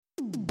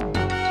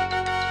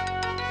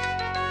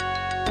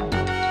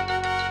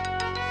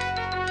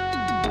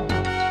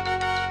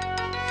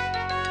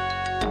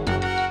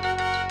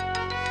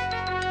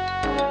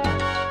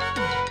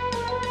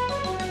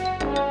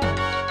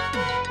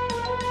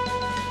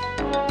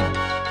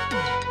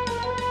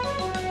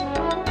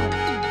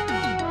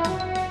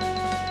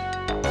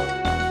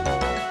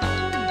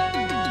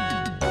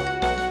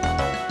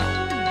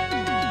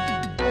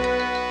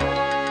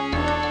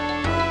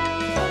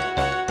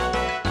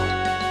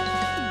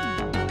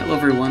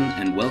Hello everyone,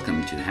 and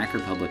welcome to Hacker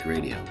Public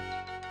Radio.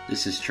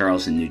 This is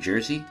Charles in New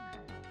Jersey,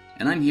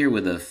 and I'm here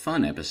with a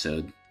fun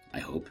episode, I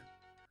hope,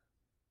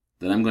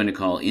 that I'm going to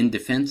call In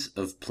Defense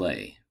of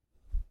Play.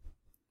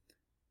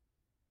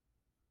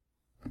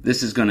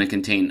 This is going to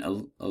contain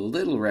a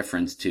little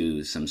reference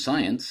to some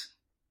science,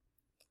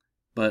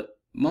 but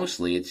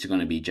mostly it's going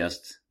to be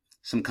just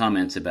some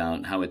comments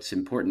about how it's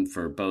important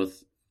for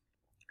both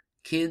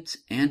kids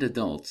and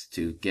adults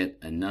to get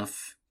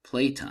enough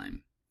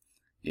playtime.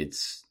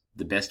 It's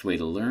the best way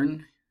to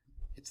learn,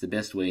 it's the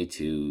best way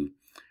to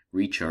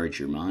recharge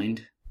your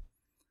mind,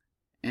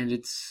 and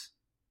it's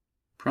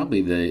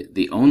probably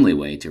the only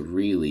way to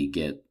really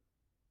get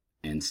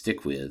and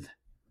stick with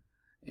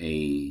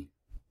a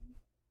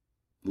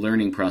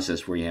learning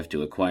process where you have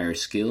to acquire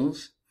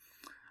skills,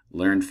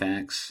 learn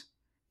facts,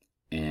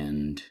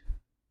 and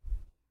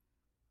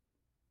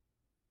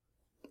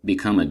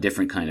become a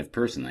different kind of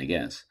person, I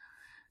guess.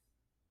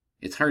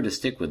 It's hard to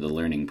stick with the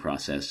learning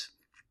process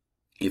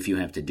if you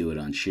have to do it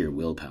on sheer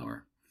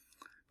willpower.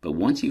 But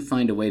once you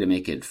find a way to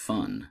make it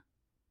fun,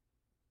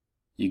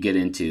 you get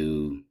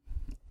into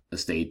a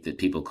state that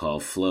people call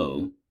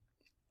flow,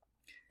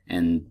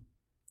 and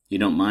you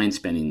don't mind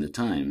spending the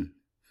time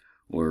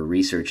or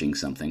researching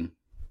something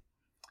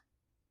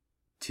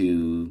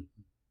to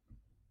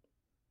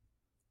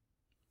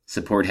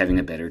support having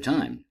a better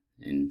time.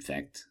 In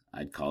fact,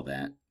 I'd call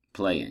that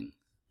playing.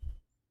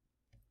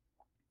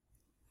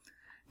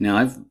 Now,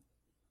 I've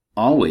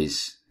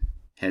always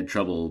had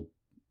trouble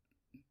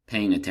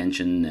paying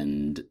attention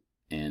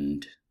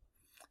and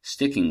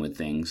sticking with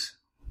things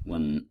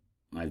when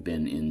I've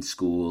been in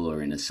school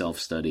or in a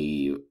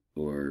self-study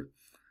or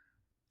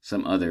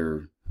some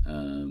other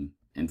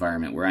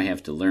environment where I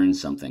have to learn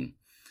something.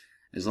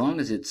 As long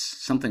as it's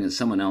something that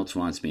someone else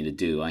wants me to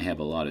do, I have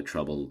a lot of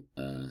trouble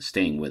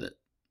staying with it.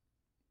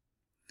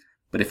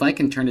 But if I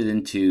can turn it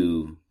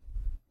into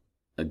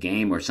a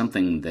game or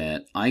something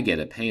that I get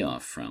a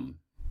payoff from,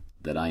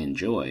 that I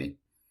enjoy,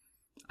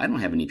 I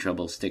don't have any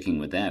trouble sticking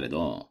with that at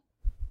all.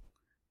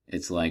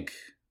 It's like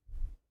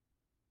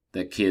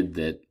that kid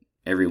that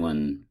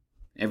everyone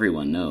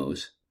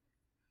knows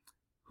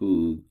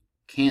who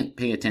can't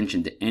pay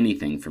attention to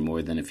anything for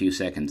more than a few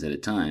seconds at a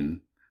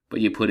time,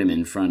 but you put him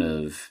in front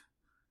of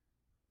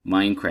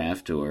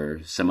Minecraft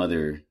or some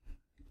other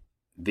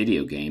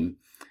video game,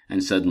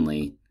 and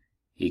suddenly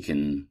he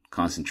can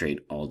concentrate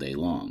all day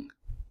long.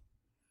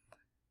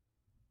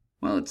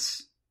 Well,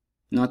 it's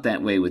not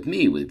that way with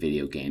me with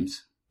video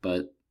games,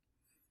 but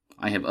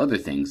I have other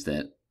things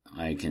that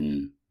I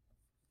can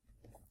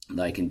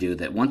do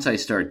that once I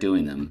start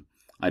doing them,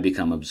 I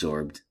become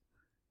absorbed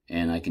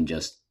and I can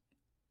just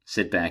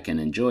sit back and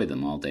enjoy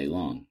them all day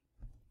long.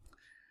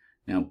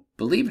 Now,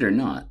 believe it or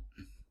not,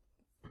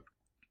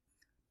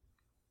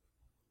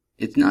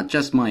 it's not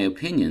just my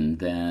opinion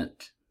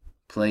that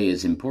play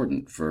is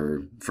important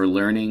for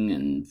learning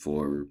and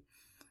for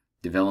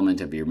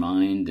development of your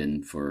mind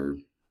and for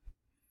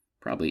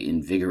probably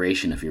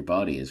invigoration of your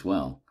body as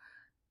well.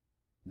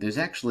 There's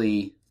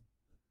actually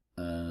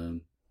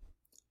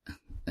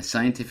a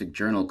scientific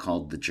journal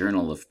called the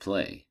Journal of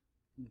Play,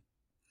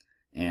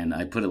 and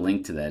I put a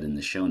link to that in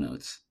the show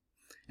notes.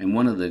 And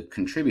one of the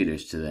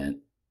contributors to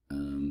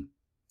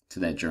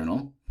that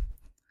journal,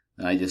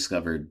 I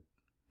discovered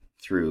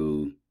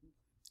through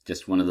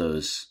just one of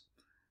those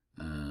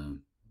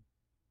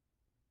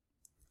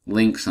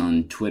links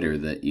on Twitter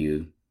that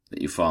you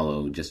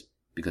follow just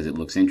because it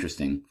looks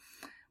interesting,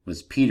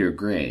 was Peter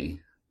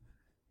Gray,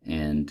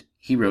 and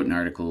he wrote an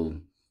article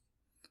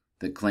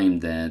that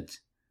claimed that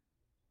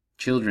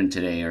children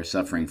today are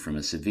suffering from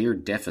a severe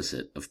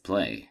deficit of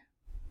play.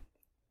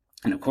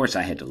 And of course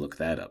I had to look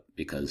that up,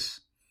 because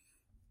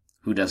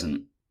who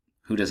doesn't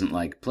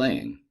like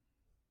playing?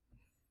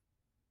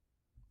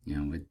 You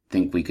know, we'd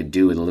think we could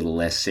do with a little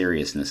less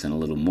seriousness and a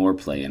little more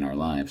play in our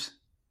lives.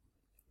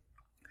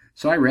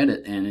 So I read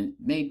it, and it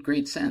made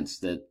great sense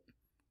that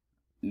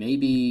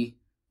maybe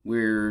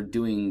we're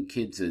doing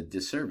kids a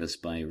disservice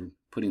by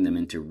putting them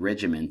into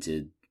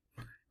regimented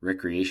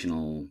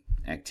recreational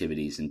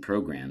activities and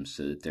programs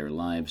so that their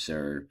lives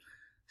are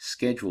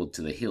scheduled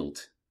to the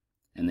hilt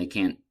and they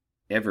can't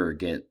ever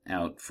get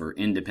out for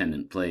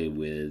independent play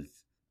with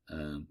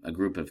a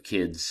group of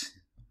kids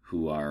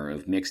who are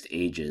of mixed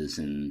ages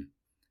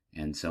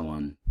and so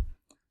on,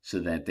 so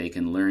that they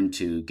can learn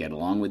to get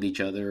along with each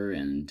other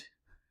and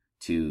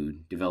to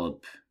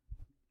develop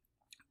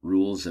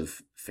rules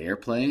of fair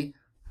play,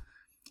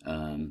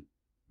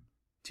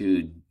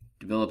 to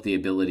develop the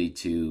ability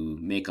to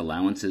make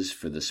allowances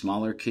for the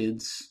smaller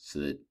kids so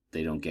that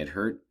they don't get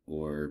hurt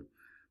or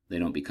they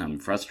don't become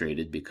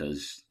frustrated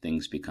because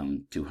things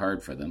become too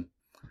hard for them,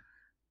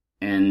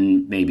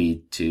 and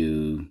maybe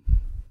to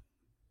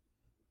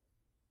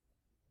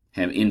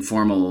have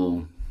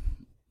informal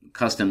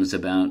customs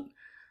about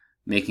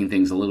making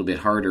things a little bit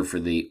harder for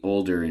the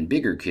older and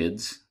bigger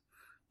kids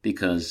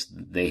because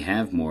they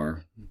have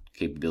more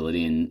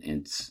capability, and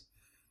it's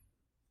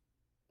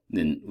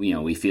then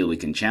we feel we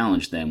can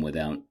challenge them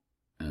without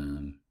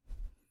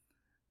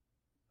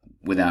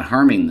without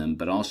harming them,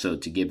 but also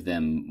to give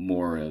them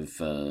more of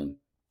a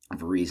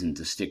reason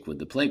to stick with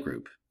the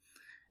playgroup.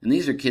 And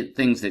these are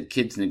things that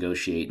kids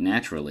negotiate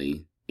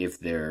naturally if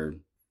they're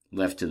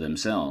left to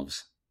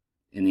themselves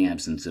in the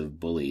absence of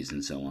bullies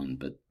and so on.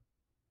 But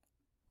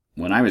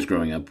when I was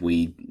growing up,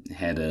 we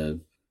had a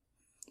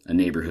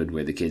neighborhood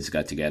where the kids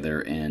got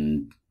together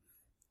and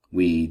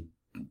we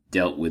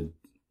dealt with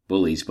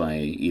bullies by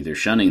either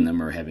shunning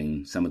them or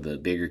having some of the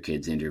bigger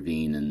kids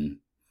intervene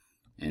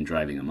and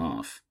driving them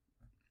off.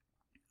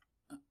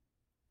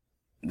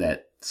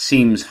 That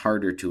seems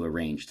harder to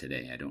arrange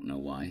today. I don't know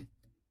why.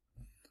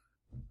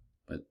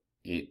 But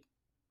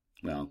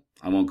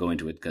I won't go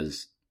into it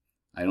because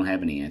I don't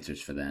have any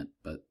answers for that.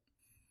 But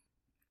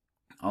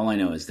all I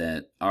know is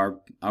that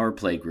our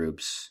play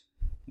groups,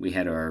 we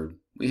had our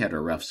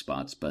rough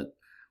spots, but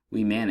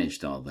we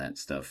managed all that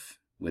stuff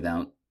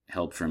without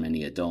help from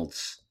any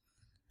adults,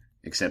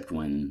 except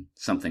when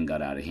something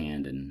got out of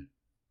hand and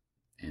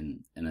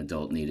an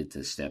adult needed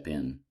to step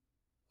in.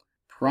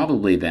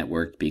 Probably that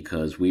worked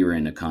because we were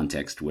in a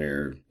context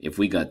where if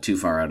we got too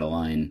far out of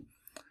line,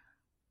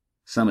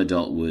 some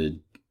adult would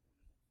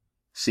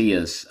see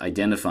us,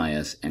 identify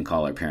us, and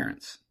call our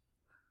parents.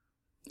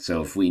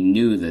 So if we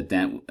knew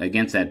that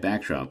against that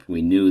backdrop,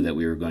 we knew that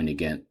we were going to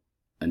get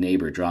a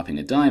neighbor dropping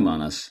a dime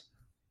on us,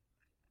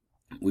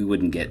 we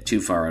wouldn't get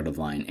too far out of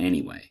line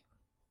anyway.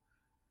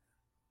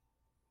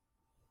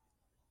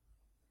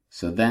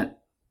 So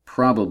that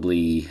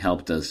probably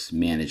helped us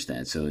manage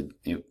that. So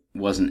it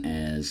wasn't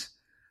as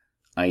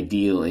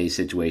ideal a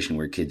situation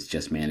where kids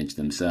just manage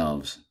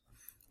themselves.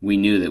 We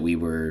knew that we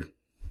were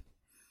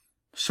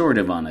sort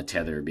of on a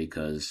tether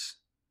because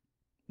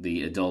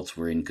the adults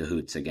were in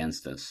cahoots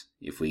against us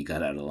if we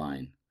got out of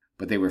line.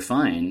 But they were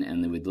fine,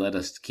 and they would let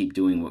us keep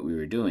doing what we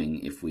were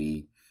doing if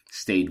we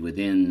stayed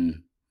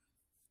within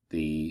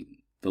the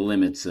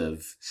limits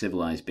of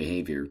civilized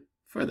behavior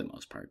for the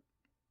most part.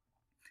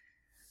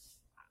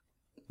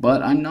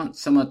 But I'm not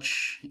so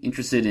much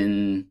interested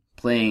in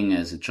playing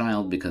as a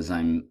child because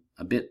I'm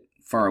a bit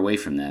far away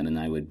from that, and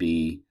I would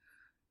be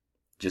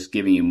just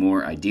giving you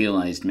more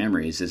idealized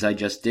memories, as I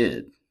just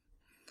did.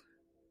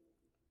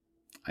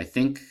 I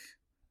think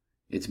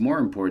it's more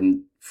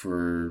important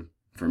for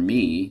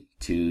me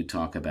to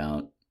talk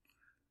about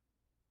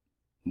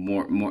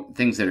more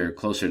things that are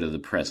closer to the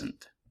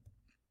present,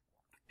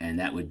 and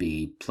that would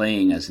be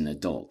playing as an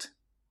adult.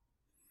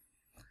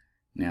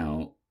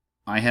 Now,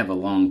 I have a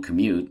long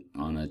commute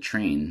on a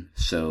train,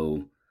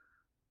 so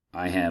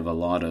I have a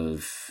lot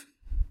of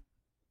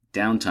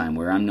downtime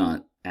where I'm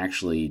not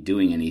actually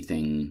doing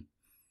anything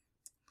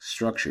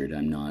structured.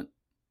 I'm not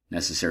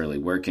necessarily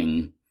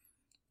working.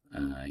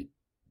 I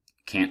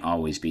can't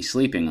always be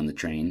sleeping on the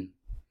train.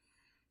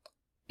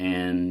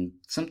 And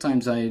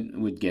sometimes I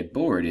would get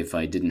bored if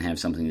I didn't have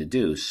something to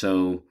do.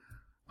 So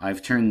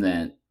I've turned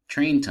that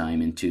train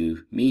time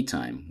into me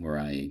time, where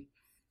I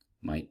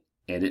might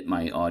edit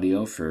my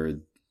audio for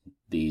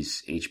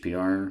these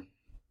HPR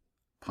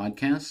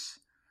podcasts.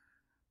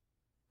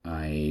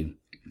 I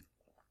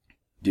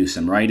do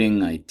some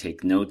writing. I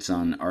take notes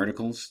on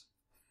articles.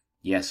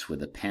 Yes,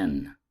 with a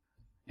pen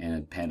and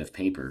a pad of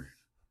paper,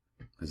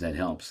 because that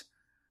helps.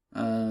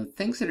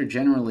 Things that are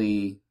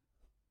generally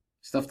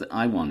stuff that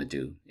I want to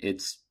do.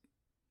 It's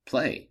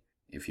play,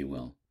 if you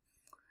will.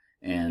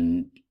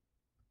 And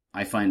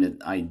I find that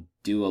I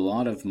do a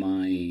lot of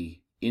my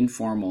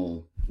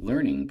informal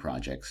learning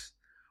projects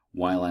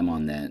while I'm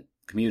on that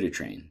commuter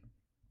train.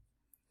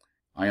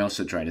 I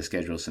also try to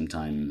schedule some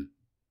time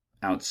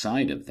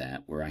outside of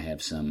that where I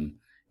have some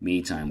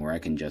me time where I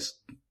can just,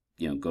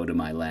 go to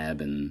my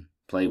lab and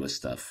play with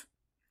stuff.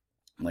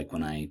 Like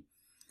when I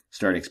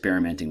start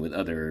experimenting with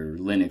other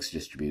Linux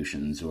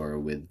distributions or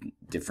with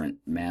different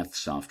math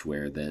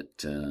software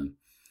that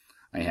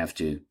I have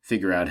to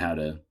figure out how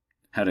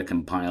to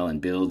compile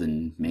and build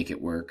and make it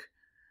work,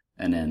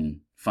 and then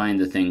find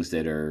the things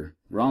that are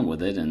wrong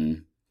with it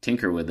and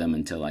tinker with them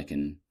until I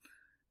can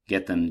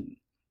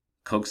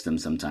coax them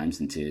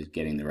sometimes into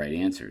getting the right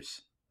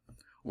answers,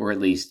 or at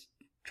least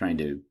trying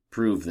to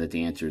prove that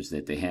the answers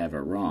that they have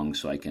are wrong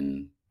so I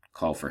can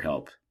call for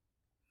help.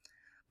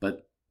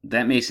 But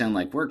that may sound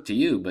like work to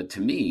you, but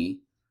to me,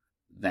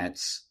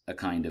 that's a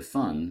kind of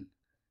fun,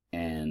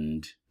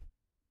 and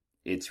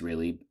it's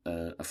really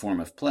a form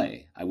of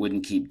play. I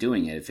wouldn't keep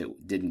doing it if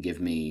it didn't give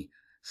me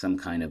some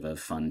kind of a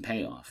fun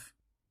payoff.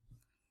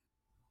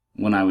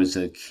 When I was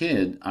a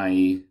kid,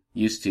 I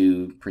used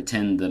to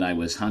pretend that I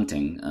was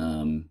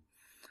hunting.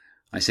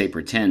 I say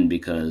pretend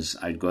because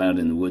I'd go out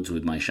in the woods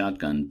with my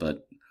shotgun,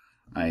 but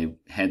I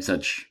had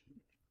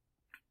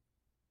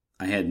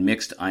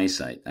mixed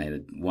eyesight. I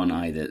had one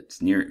eye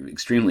that's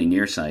extremely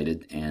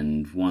nearsighted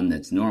and one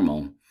that's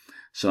normal.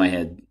 So I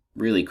had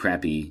really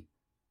crappy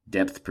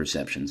depth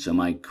perception. So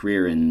my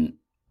career in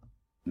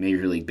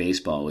Major League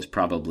Baseball was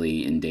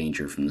probably in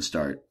danger from the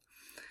start.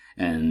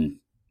 And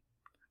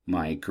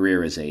my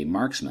career as a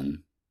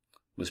marksman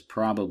was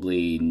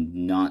probably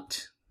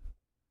not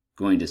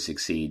going to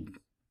succeed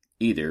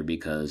either,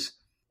 because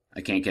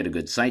I can't get a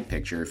good sight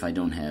picture if I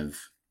don't have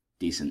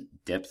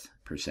decent depth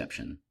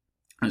perception.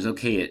 I was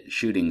okay at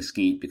shooting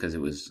skeet because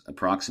it was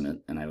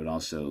approximate, and I would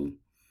also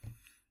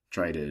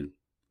try to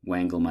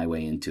wangle my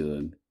way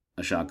into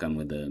a shotgun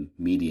with a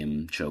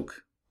medium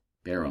choke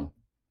barrel,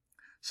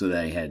 so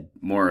that I had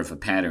more of a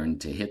pattern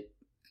to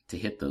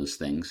hit those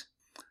things.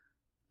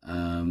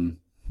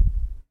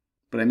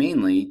 But I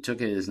mainly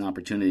took it as an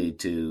opportunity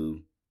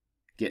to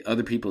get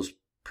other people's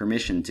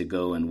permission to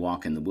go and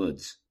walk in the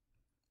woods.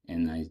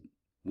 And I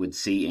would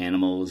see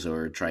animals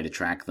or try to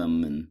track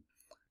them and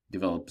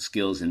develop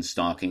skills in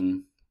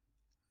stalking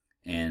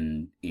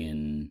and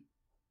in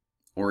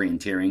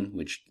orienteering,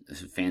 which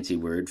is a fancy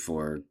word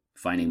for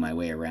finding my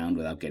way around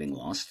without getting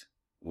lost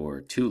or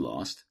too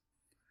lost.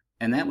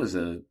 And that was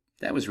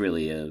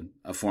really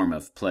a form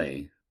of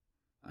play.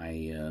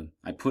 I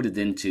put it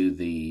into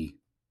the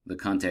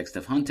context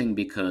of hunting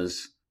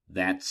because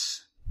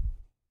that's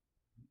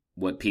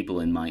what people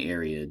in my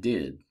area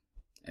did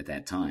at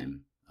that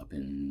time up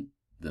in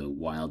the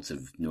wilds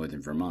of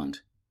northern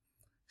Vermont.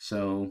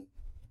 So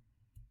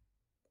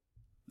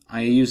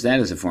I use that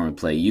as a form of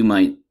play. You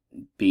might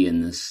be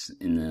in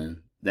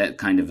that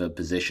kind of a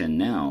position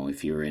now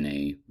if you're in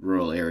a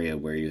rural area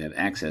where you have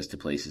access to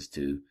places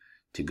to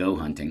go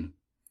hunting.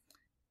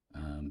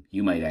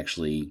 You might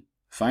actually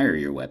fire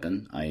your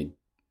weapon. I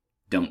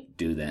don't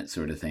do that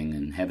sort of thing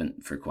and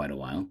haven't for quite a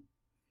while.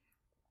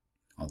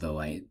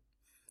 Although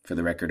for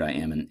the record, I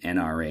am an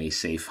NRA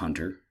safe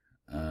hunter.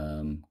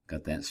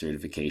 Got that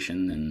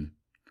certification, and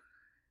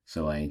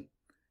so I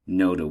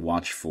know to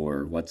watch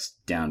for what's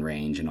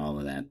downrange and all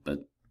of that,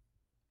 but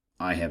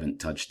I haven't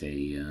touched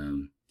a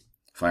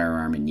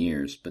firearm in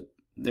years. But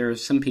there are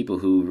some people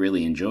who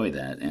really enjoy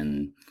that,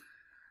 and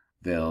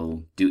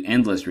they'll do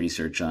endless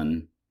research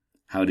on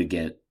how to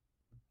get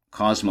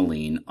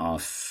cosmoline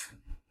off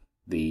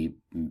the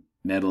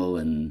metal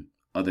and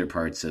other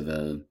parts of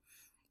a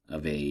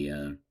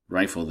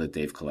rifle that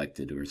they've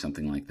collected or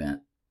something like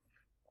that.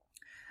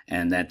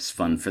 And that's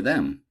fun for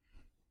them.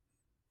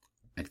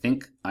 I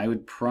think I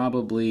would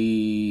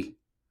probably,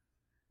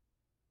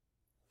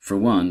 for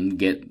one,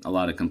 get a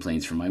lot of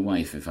complaints from my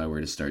wife if I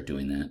were to start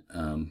doing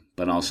that.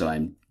 But also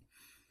I'm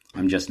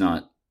just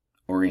not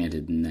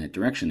oriented in that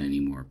direction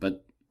anymore.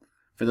 But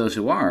for those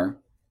who are,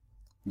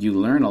 you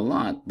learn a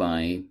lot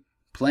by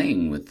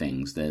playing with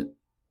things that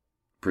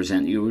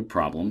present you with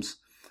problems,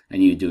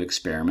 and you do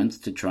experiments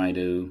to try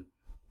to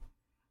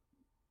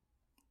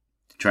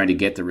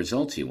get the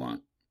results you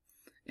want.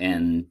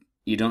 And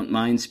you don't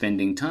mind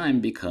spending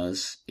time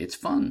because it's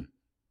fun.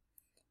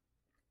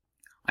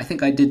 I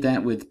think I did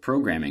that with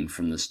programming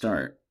from the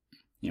start.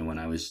 When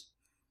I was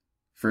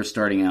first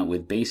starting out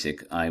with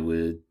BASIC, I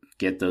would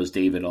get those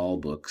David All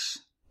books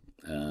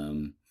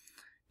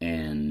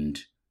and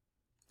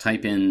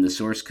type in the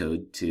source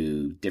code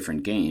to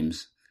different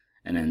games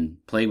and then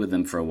play with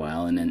them for a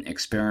while and then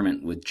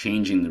experiment with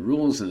changing the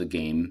rules of the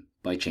game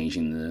by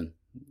changing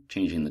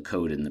the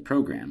code in the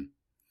program.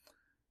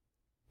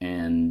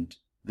 And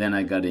then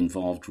I got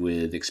involved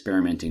with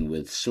experimenting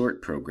with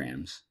sort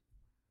programs,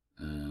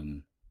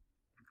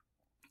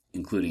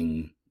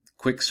 including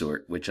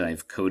Quicksort, which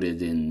I've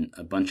coded in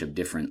a bunch of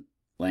different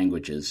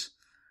languages,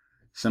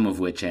 some of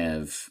which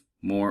have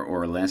more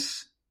or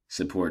less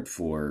support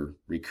for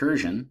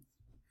recursion,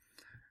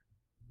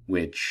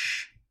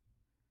 which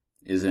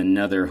is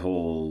another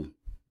whole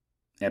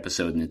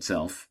episode in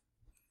itself.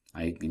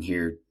 I can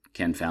hear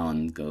Ken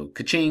Fallon go,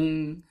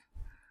 ka-ching!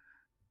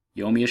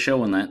 You owe me a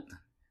show on that.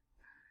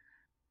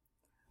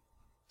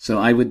 So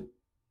I would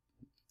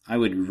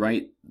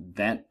write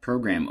that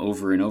program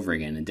over and over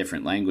again in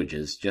different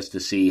languages just to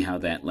see how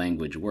that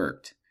language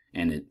worked.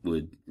 And it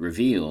would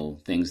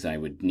reveal things that I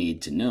would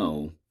need to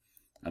know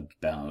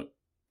about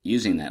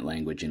using that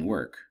language in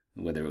work,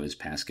 whether it was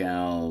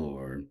Pascal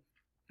or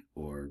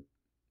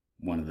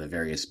one of the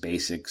various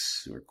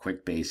basics, or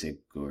Quick Basic,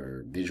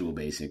 or Visual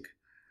Basic,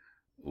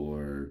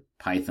 or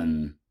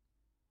Python.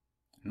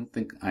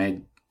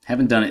 I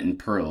haven't done it in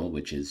Perl,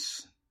 which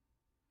is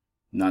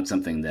not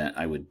something that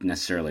I would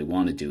necessarily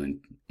want to do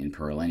in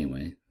Perl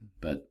anyway.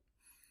 But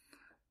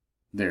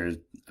there's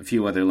a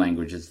few other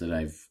languages that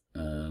I've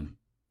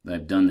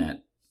done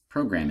that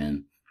program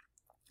in.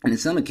 And on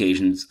some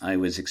occasions, I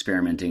was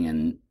experimenting,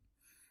 and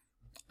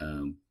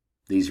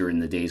these were in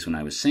the days when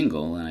I was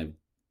single, and I'd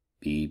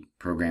be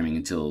programming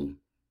until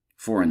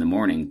 4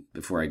 a.m.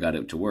 before I got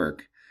out to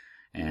work,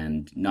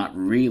 and not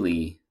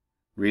really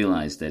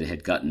realize that it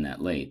had gotten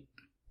that late,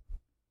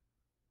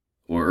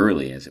 or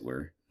early, as it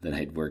were, that I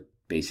had worked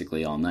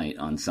basically all night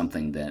on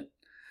something that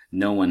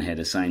no one had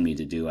assigned me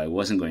to do. I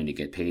wasn't going to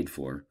get paid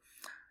for.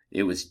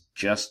 It was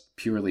just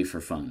purely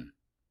for fun.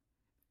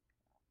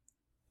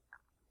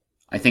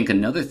 I think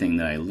another thing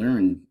that I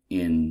learned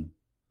in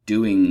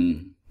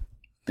doing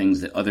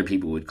things that other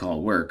people would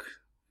call work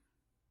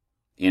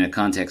in a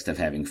context of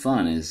having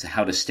fun is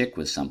how to stick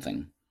with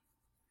something,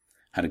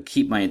 how to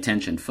keep my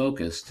attention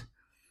focused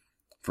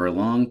for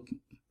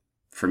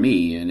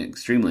me, an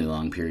extremely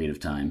long period of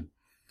time,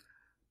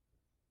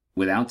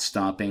 without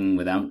stopping,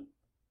 without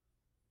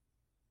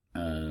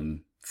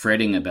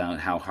fretting about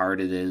how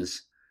hard it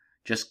is.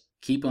 Just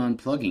keep on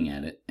plugging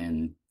at it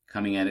and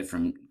coming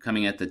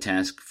at the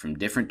task from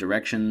different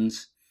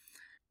directions.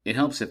 It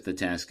helps if the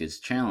task is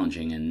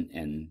challenging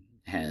and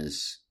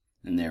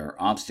there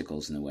are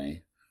obstacles in the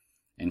way.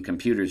 And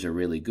computers are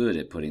really good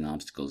at putting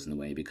obstacles in the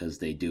way because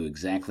they do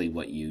exactly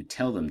what you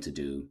tell them to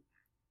do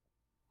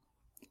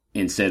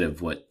instead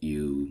of what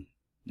you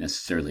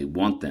necessarily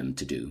want them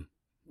to do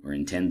or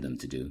intend them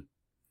to do.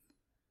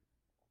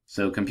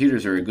 So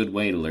computers are a good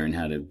way to learn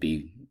how to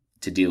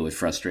deal with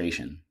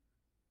frustration.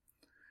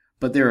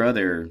 But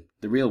the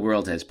real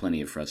world has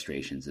plenty of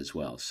frustrations as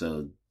well.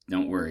 So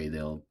don't worry,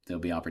 there'll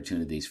be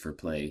opportunities for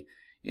play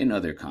in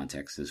other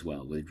contexts as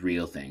well, with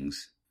real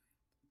things,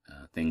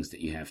 things that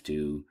you have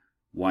to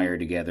wire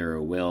together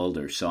or weld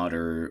or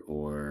solder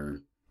or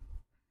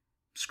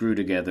screw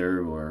together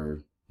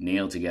or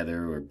nail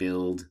together or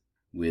build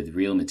with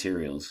real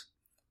materials.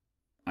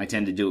 I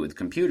tend to do it with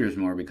computers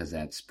more because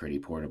that's pretty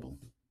portable.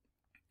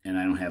 And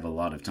I don't have a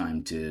lot of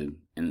time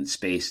and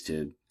space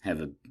to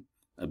have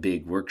a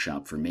big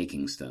workshop for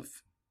making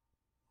stuff.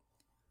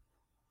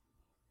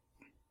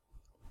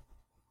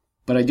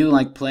 But I do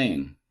like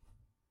playing.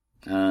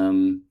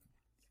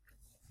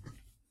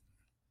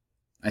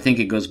 I think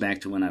it goes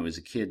back to when I was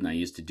a kid and I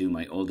used to do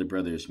my older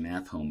brother's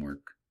math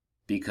homework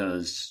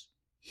because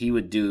he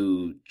would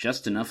do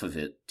just enough of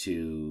it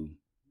to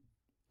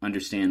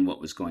understand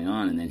what was going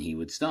on, and then he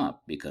would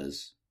stop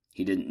because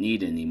he didn't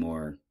need any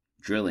more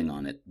drilling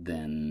on it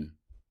than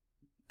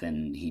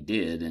he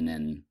did, and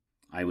then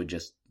I would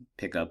just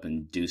pick up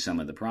and do some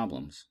of the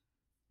problems.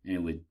 And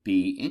it would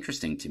be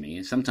interesting to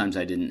me. Sometimes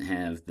I didn't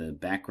have the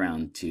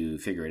background to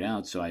figure it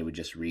out, so I would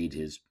just read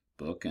his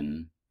book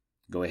and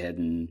go ahead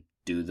and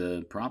do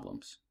the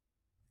problems.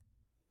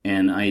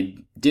 And I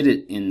did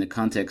it in the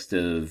context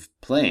of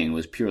playing. It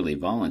was purely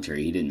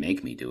voluntary. He didn't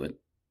make me do it.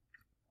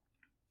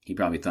 He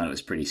probably thought it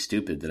was pretty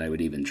stupid that I would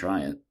even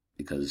try it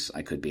because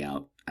I could be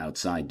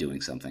outside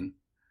doing something.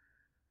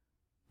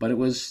 But it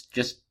was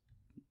just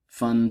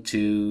fun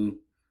to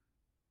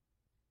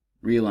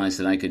realize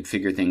that I could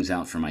figure things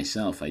out for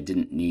myself. I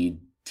didn't need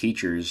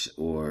teachers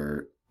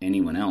or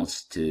anyone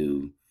else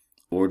to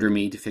order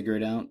me to figure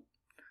it out,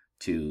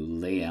 to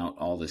lay out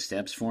all the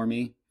steps for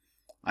me.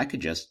 I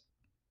could just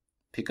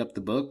pick up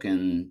the book,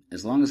 and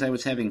as long as I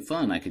was having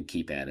fun, I could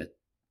keep at it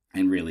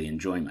and really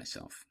enjoy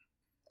myself.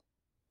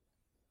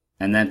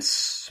 And that's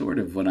sort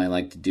of what I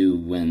like to do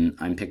when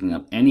I'm picking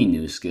up any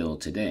new skill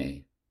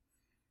today.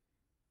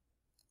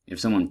 If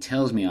someone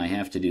tells me I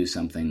have to do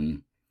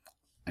something,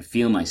 I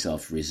feel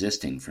myself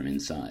resisting from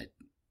inside.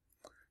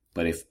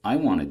 But if I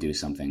want to do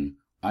something,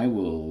 I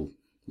will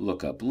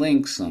look up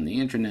links on the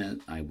internet,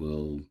 I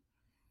will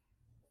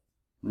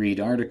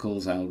read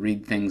articles, I'll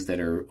read things that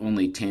are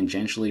only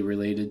tangentially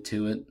related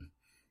to it.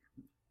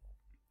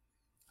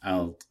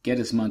 I'll get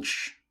as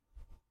much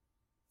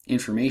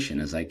information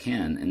as I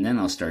can, and then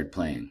I'll start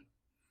playing.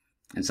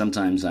 And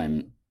sometimes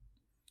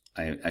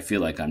I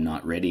feel like I'm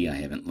not ready, I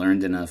haven't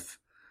learned enough,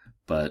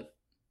 but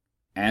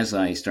as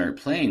I start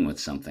playing with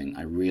something,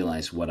 I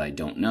realize what I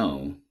don't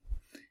know,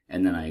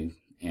 and then I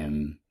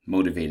am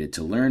motivated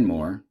to learn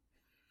more,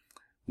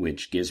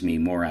 which gives me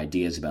more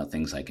ideas about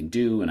things I can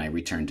do, and I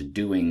return to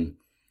doing.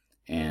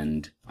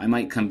 And I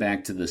might come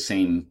back to the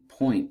same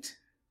point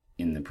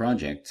in the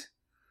project,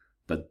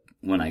 but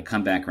when I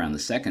come back around the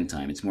second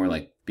time, it's more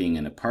like being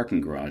in a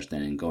parking garage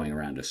than in going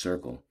around a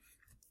circle.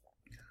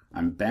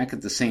 I'm back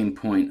at the same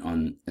point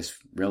as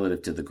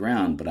relative to the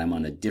ground, but I'm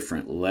on a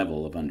different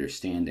level of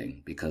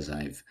understanding because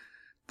I've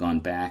gone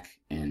back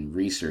and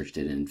researched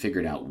it and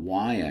figured out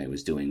why I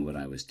was doing what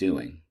I was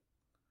doing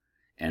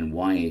and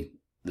why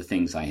the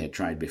things I had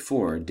tried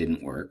before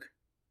didn't work.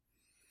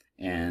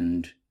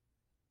 And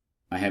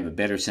I have a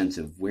better sense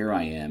of where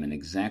I am and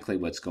exactly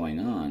what's going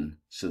on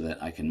so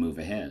that I can move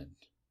ahead.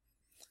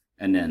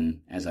 And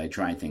then as I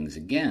try things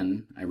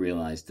again, I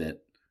realized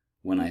that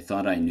when I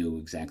thought I knew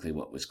exactly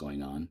what was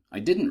going on, I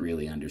didn't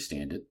really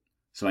understand it,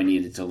 so I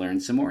needed to learn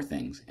some more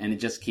things, and it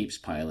just keeps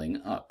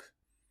piling up.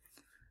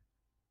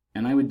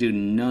 And I would do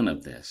none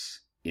of this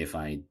if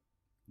I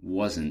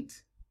wasn't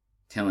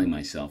telling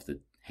myself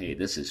that, hey,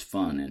 this is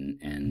fun,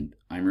 and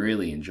I'm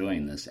really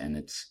enjoying this, and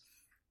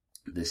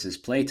this is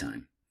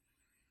playtime.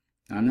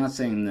 I'm not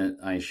saying that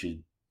I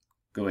should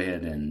go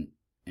ahead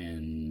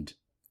and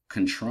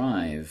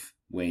contrive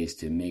ways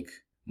to make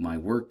my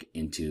work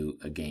into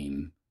a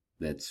game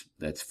that's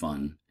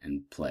fun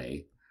and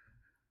play.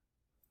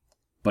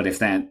 But if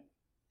that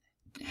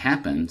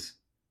happens,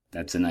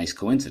 that's a nice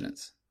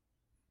coincidence.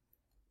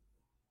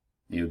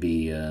 It'd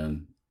be a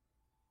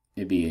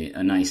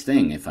nice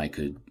thing if I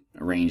could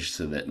arrange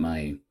so that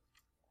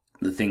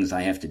the things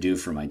I have to do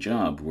for my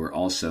job were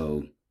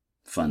also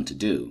fun to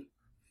do.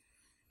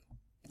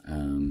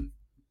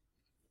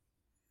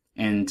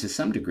 And to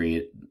some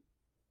degree,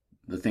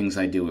 the things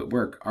I do at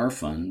work are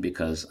fun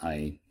because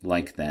I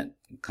like that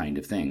kind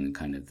of thing,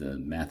 kind of the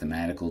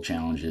mathematical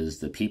challenges,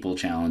 the people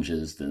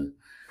challenges, the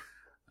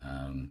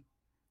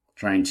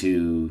trying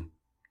to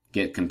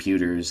get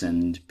computers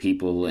and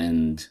people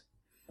and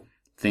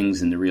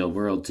things in the real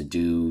world to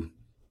do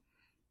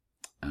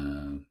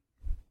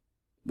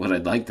what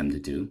I'd like them to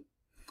do.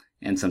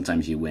 And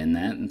sometimes you win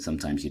that, and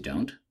sometimes you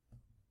don't.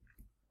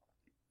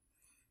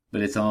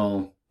 But it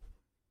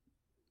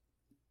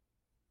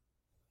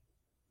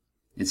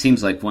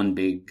seems like one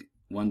big,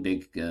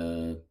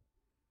 I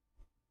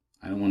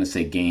don't want to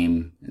say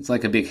game. It's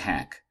like a big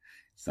hack.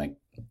 It's like,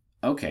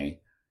 okay,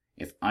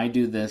 if I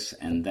do this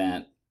and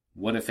that,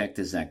 what effect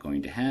is that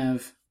going to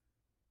have?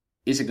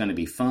 Is it going to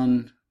be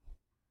fun?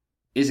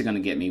 Is it going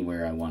to get me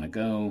where I want to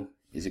go?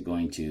 Is it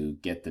going to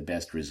get the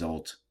best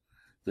result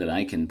that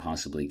I can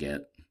possibly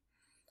get?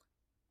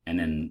 And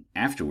then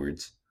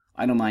afterwards,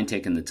 I don't mind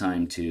taking the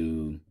time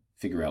to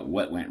figure out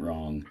what went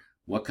wrong,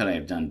 what could I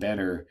have done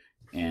better,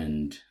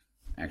 and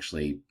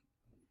actually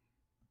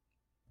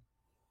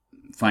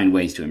find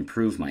ways to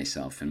improve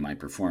myself and my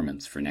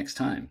performance for next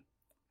time.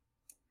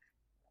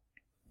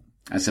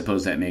 I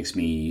suppose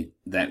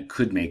that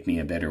could make me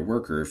a better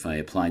worker if I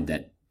applied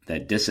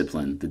that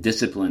discipline, the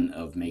discipline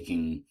of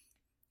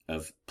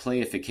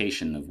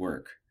playification of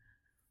work.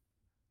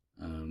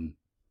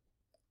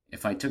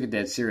 If I took it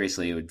that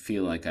seriously, it would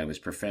feel like I was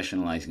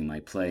professionalizing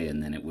my play,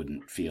 and then it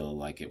wouldn't feel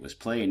like it was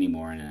play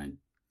anymore, and I'd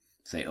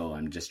say, oh,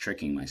 I'm just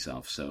tricking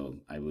myself, so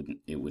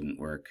it wouldn't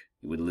work.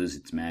 It would lose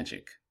its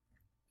magic.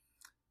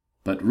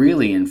 But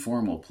really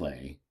informal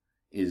play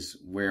is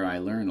where I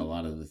learn a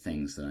lot of the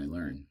things that I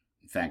learn.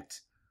 In fact,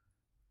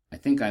 I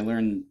think I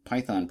learned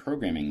Python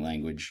programming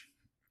language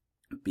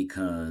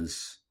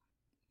because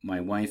my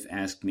wife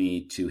asked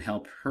me to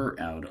help her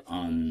out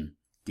on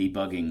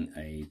debugging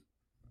a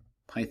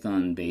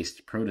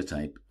Python-based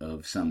prototype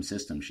of some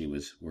system she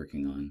was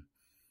working on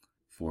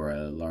for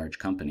a large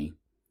company.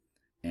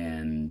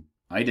 And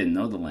I didn't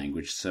know the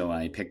language, so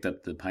I picked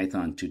up the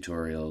Python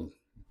tutorial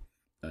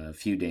a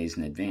few days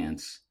in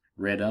advance,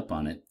 read up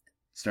on it,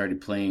 started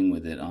playing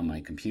with it on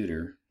my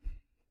computer,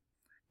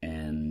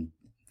 and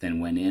then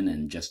went in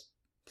and just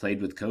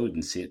played with code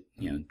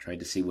and tried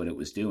to see what it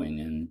was doing.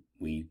 And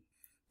we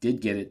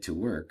did get it to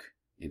work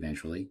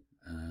eventually,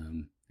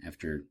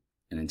 after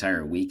an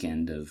entire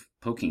weekend of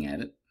poking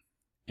at it.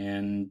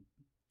 And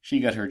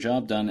she got her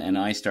job done, and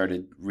I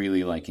started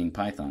really liking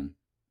Python.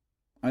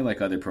 I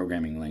like other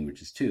programming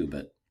languages too,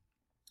 but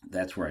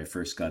that's where I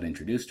first got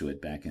introduced to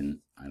it back in,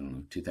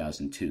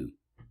 2002.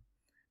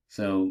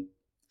 So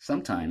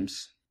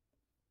sometimes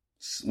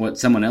what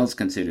someone else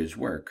considers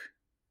work,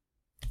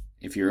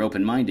 if you're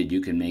open-minded,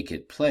 you can make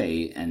it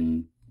play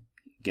and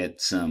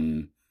get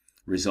some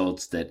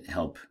results that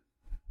help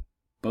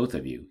both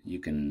of you. You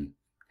can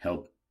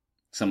help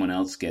someone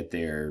else get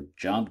their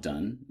job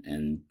done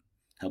and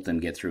help them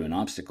get through an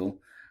obstacle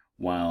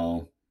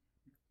while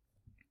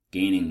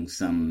gaining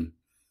some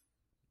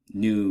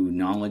new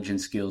knowledge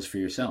and skills for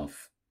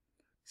yourself.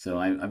 So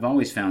I've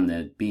always found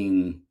that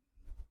being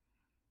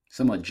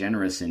somewhat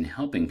generous in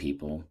helping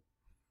people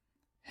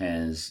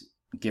has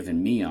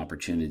given me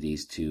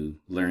opportunities to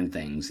learn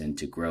things and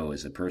to grow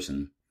as a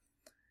person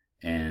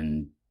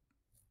and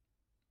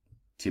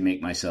to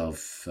make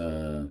myself,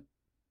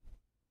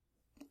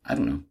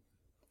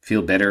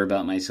 feel better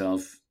about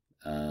myself,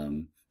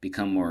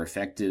 become more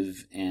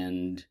effective,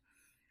 and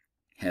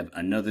have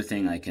another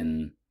thing I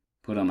can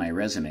put on my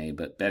resume,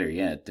 but better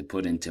yet, to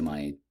put into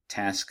my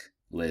task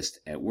list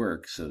at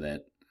work, so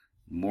that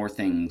more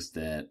things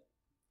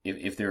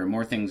if there are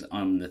more things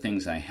on the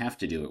things I have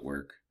to do at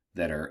work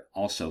that are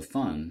also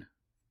fun,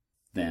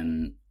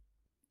 then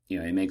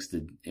it makes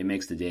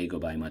the day go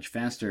by much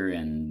faster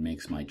and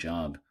makes my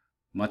job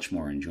much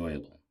more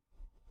enjoyable.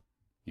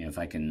 If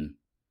I can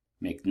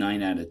make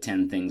 9 out of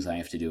 10 things I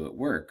have to do at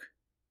work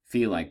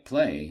feel like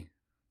play,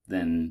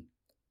 then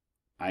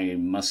I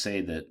must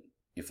say that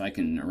if I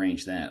can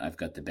arrange that, I've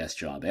got the best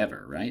job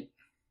ever, right?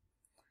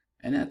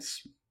 And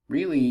that's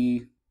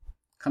really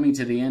coming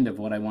to the end of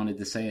what I wanted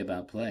to say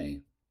about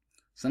play.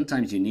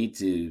 Sometimes you need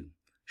to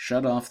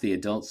shut off the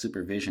adult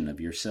supervision of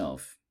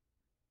yourself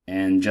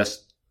and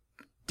just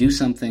do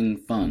something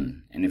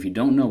fun. And if you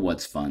don't know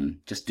what's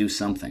fun, just do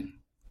something.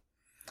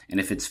 And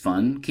if it's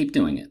fun, keep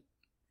doing it.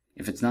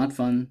 If it's not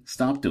fun,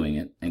 stop doing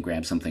it and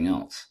grab something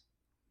else.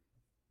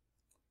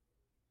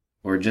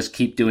 Or just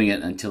keep doing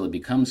it until it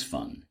becomes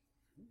fun.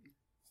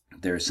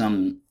 There are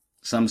some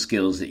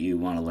skills that you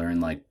want to learn,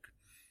 like,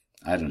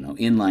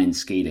 inline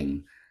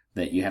skating,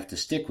 that you have to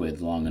stick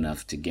with long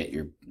enough to get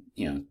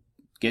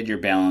your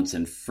balance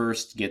and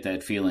first get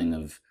that feeling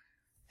of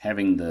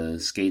having the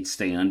skates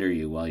stay under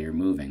you while you're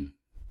moving,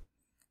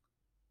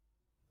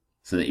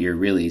 so that you're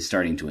really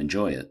starting to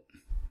enjoy it.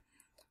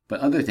 But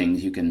other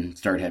things you can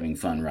start having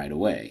fun right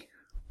away.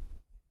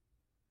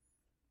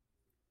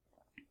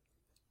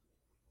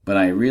 But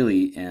I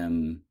really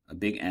am a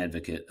big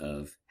advocate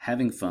of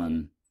having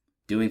fun,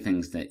 doing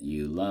things that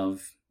you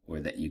love or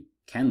that you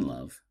can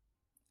love.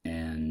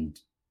 And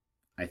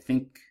I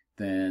think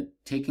that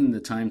taking the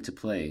time to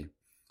play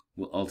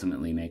will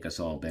ultimately make us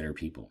all better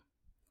people.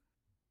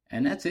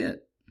 And that's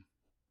it.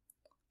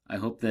 I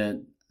hope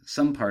that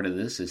some part of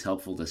this is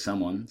helpful to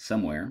someone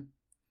somewhere,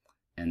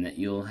 and that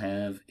you'll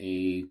have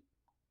a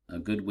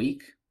good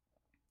week.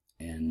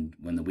 And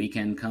when the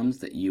weekend comes,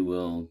 that you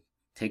will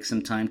take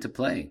some time to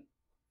play.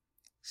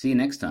 See you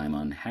next time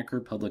on Hacker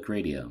Public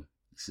Radio.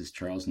 This is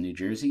Charles in New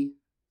Jersey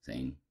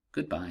saying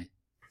goodbye.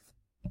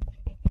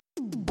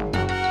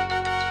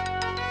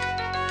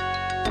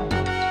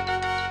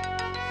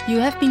 You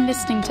have been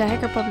listening to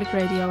Hacker Public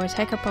Radio at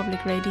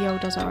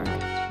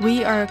hackerpublicradio.org.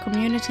 We are a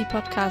community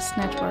podcast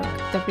network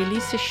that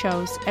releases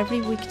shows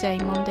every weekday,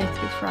 Monday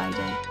through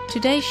Friday.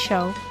 Today's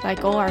show,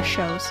 like all our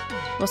shows,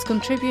 was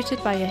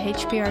contributed by a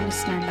HPR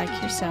listener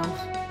like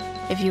yourself.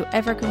 If you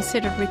ever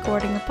considered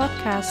recording a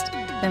podcast,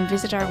 then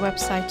visit our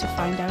website to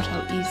find out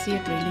how easy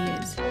it really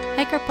is.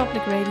 Hacker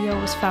Public Radio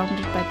was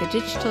founded by the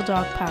Digital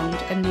Dog Pound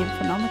and the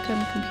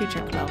Infonomicon Computer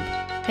Club.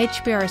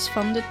 HPR is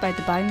funded by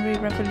the Binary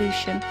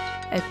Revolution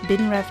at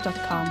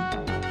binrev.com.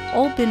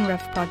 All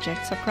BinRev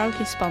projects are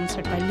proudly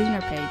sponsored by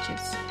Lunar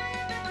Pages.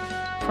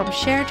 From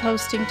shared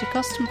hosting to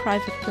custom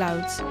private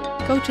clouds,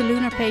 go to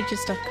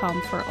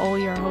lunarpages.com for all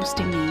your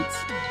hosting needs.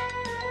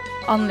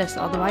 Unless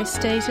otherwise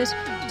stated,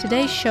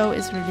 today's show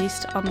is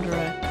released under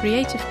a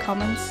Creative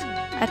Commons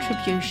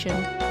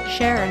Attribution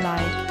Share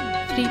Alike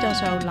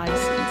 3.0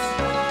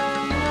 license.